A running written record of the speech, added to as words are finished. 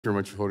Very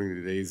much for holding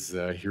today's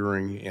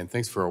hearing, and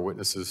thanks for our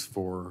witnesses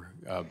for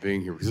being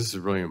here, because this is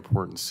a really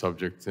important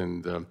subject,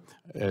 and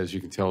as you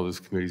can tell, this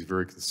committee is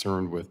very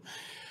concerned with.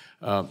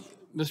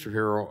 Mr.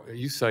 Harrell,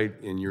 you cite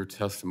in your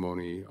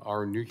testimony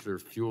our nuclear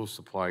fuel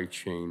supply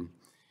chain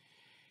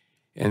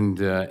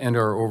and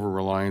our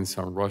over-reliance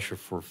on Russia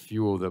for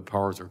fuel that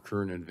powers our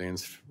current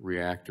advanced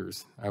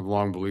reactors. I've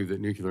long believed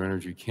that nuclear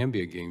energy can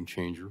be a game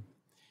changer.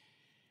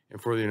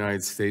 And for the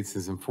United States,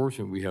 it's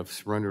unfortunate we have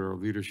surrendered our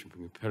leadership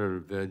and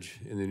competitive edge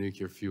in the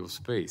nuclear fuel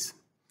space.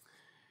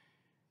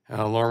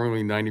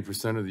 Alarmingly,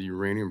 90% of the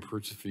uranium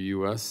purchased for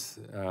U.S.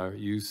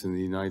 Use in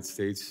the United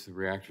States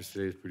reactors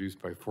today is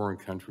produced by foreign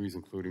countries,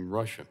 including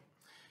Russia.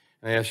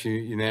 I ask you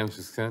unanimous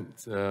consent,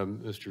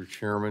 Mr.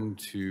 Chairman,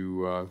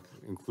 to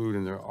include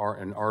in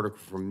an article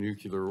from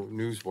Nuclear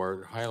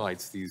Newswire that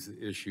highlights these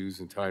issues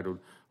entitled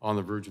 "On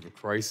the Verge of a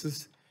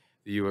Crisis: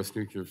 The U.S.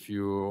 Nuclear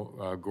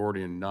Fuel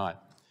Gordian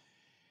Knot."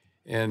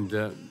 And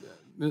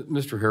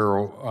Mr.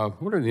 Harrell,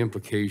 what are the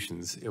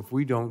implications if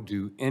we don't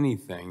do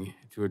anything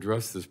to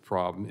address this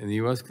problem and the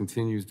U.S.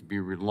 continues to be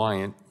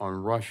reliant on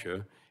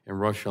Russia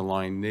and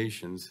Russia-aligned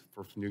nations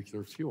for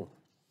nuclear fuel?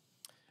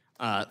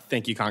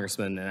 Thank you,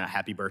 Congressman, and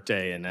happy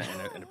birthday, and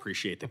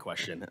appreciate the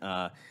question.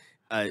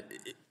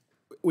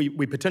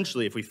 We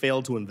potentially, if we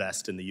fail to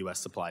invest in the U.S.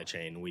 supply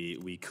chain,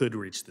 we could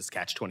reach this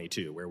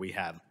catch-22, where we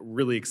have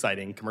really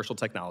exciting commercial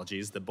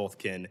technologies that both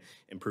can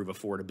improve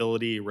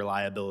affordability,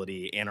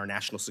 reliability, and our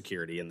national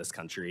security in this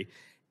country,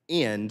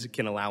 and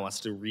can allow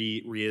us to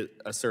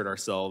reassert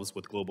ourselves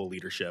with global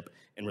leadership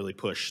and really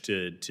push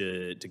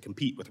to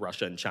compete with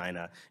Russia and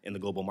China in the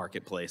global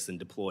marketplace and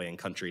deploy in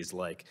countries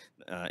like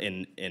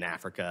in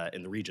Africa,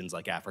 in the regions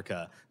like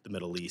Africa, the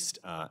Middle East,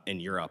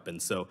 and Europe. And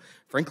so,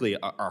 frankly,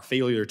 our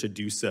failure to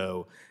do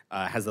so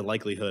has the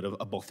likelihood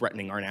of both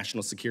threatening our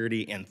national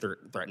security and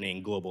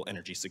threatening global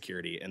energy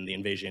security. And the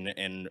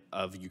invasion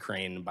of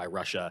Ukraine by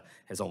Russia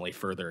has only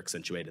further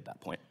accentuated that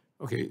point.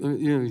 Okay,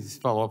 just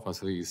follow up on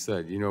something you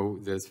said.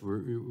 That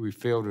we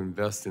failed to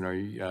invest in our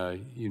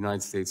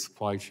United States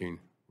supply chain.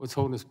 What's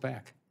holding us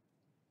back?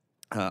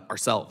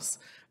 Ourselves.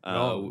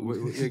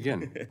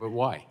 Again, but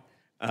why?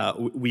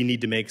 We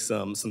need to make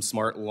some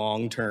smart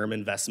long-term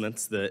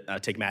investments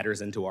that take matters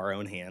into our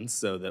own hands,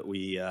 so that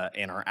we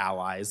and our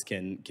allies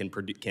can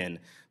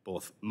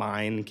both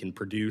mine, can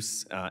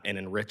produce, and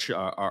enrich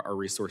our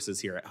resources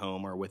here at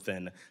home or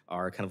within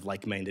our kind of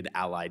like-minded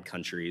allied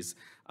countries.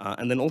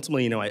 And then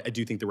ultimately, I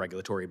do think the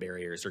regulatory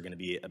barriers are going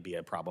to be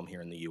a problem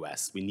here in the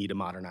U.S. We need to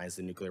modernize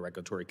the Nuclear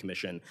Regulatory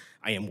Commission.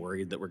 I am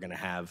worried that we're going to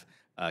have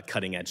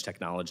cutting-edge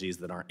technologies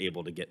that aren't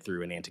able to get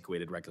through an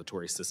antiquated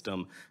regulatory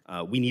system.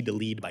 We need to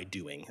lead by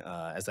doing.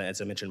 As I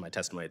mentioned in my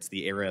testimony, it's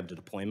the era of the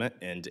deployment,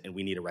 and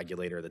we need a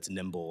regulator that's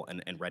nimble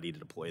and ready to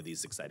deploy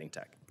these exciting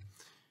tech.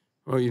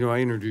 Well, I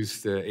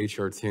introduced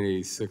H.R.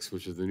 1086,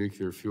 which is the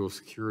Nuclear Fuel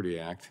Security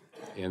Act,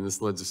 and this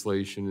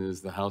legislation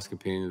is the House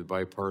companion to the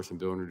bipartisan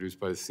bill introduced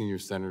by the senior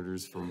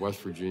senators from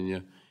West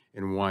Virginia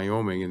and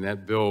Wyoming, and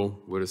that bill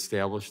would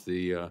establish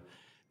the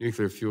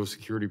Nuclear Fuel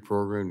Security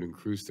Program to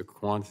increase the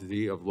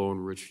quantity of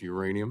low-enriched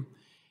uranium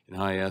and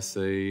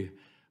high-assay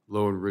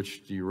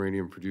low-enriched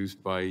uranium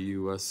produced by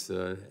U.S.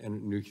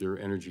 Nuclear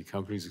energy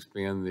companies,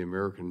 expand the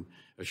American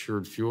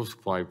Assured Fuel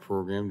Supply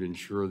Program to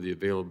ensure the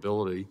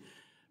availability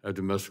of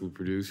domestically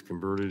produced,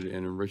 converted,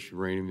 and enriched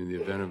uranium in the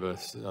event of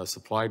a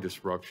supply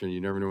disruption.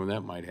 You never know when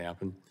that might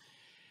happen.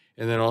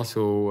 And then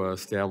also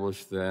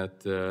establish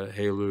that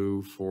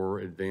HALEU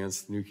for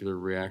Advanced Nuclear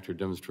Reactor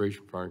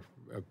Demonstration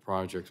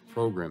Projects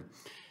Program.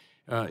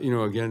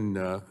 Again,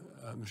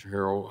 Mr.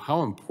 Harrell,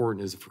 how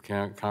important is it for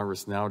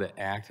Congress now to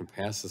act and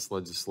pass this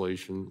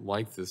legislation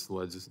like this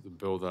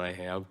bill that I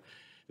have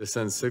that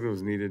sends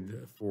signals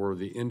needed for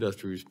the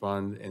industry to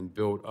respond and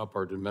build up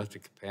our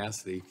domestic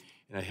capacity,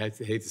 and I hate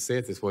to say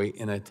it this way,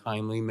 in a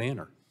timely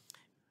manner?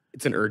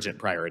 It's an urgent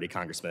priority,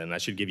 Congressman, and I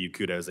should give you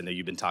kudos. I know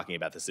you've been talking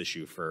about this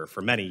issue for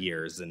many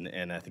years,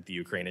 and I think the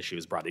Ukraine issue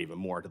has brought it even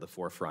more to the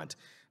forefront.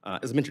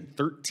 As I mentioned,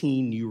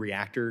 13 new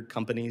reactor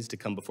companies to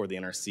come before the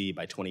NRC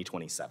by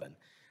 2027.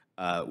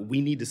 We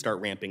need to start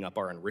ramping up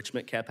our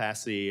enrichment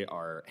capacity,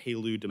 our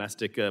HALEU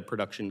domestic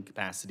production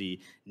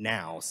capacity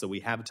now, so we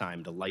have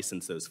time to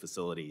license those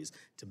facilities,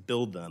 to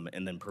build them,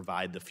 and then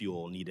provide the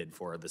fuel needed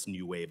for this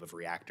new wave of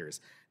reactors.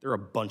 There are a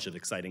bunch of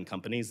exciting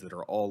companies that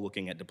are all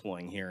looking at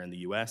deploying here in the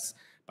U.S.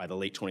 by the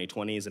late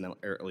 2020s and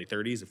early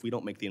 30s. If we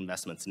don't make the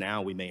investments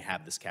now, we may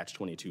have this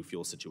catch-22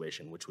 fuel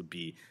situation, which would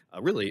be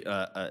really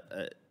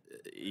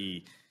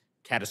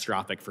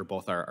catastrophic for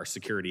both our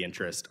security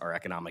interest, our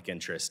economic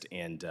interest,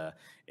 and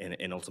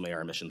ultimately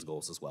our emissions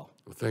goals as well.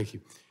 Well, thank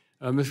you.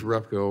 Mr.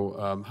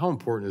 Repko, how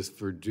important is it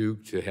for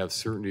Duke to have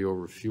certainty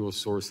over fuel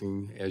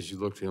sourcing as you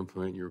look to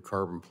implement your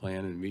carbon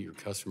plan and meet your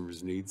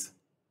customers' needs?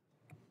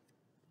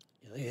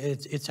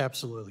 It's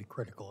absolutely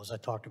critical. As I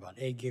talked about,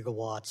 8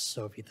 gigawatts.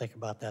 So if you think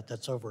about that,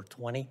 that's over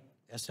 20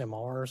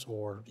 SMRs,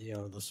 or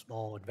the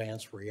small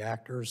advanced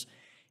reactors.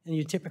 And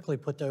you typically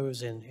put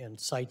those in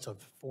sites of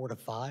 4 to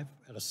 5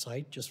 at a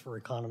site, just for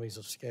economies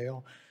of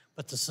scale.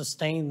 But to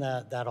sustain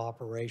that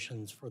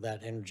operations for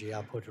that energy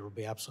output, it will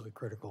be absolutely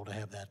critical to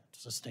have that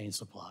sustained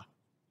supply.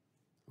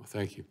 Well,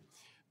 thank you.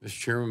 Mr.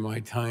 Chairman, my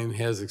time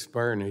has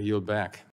expired and I yield back.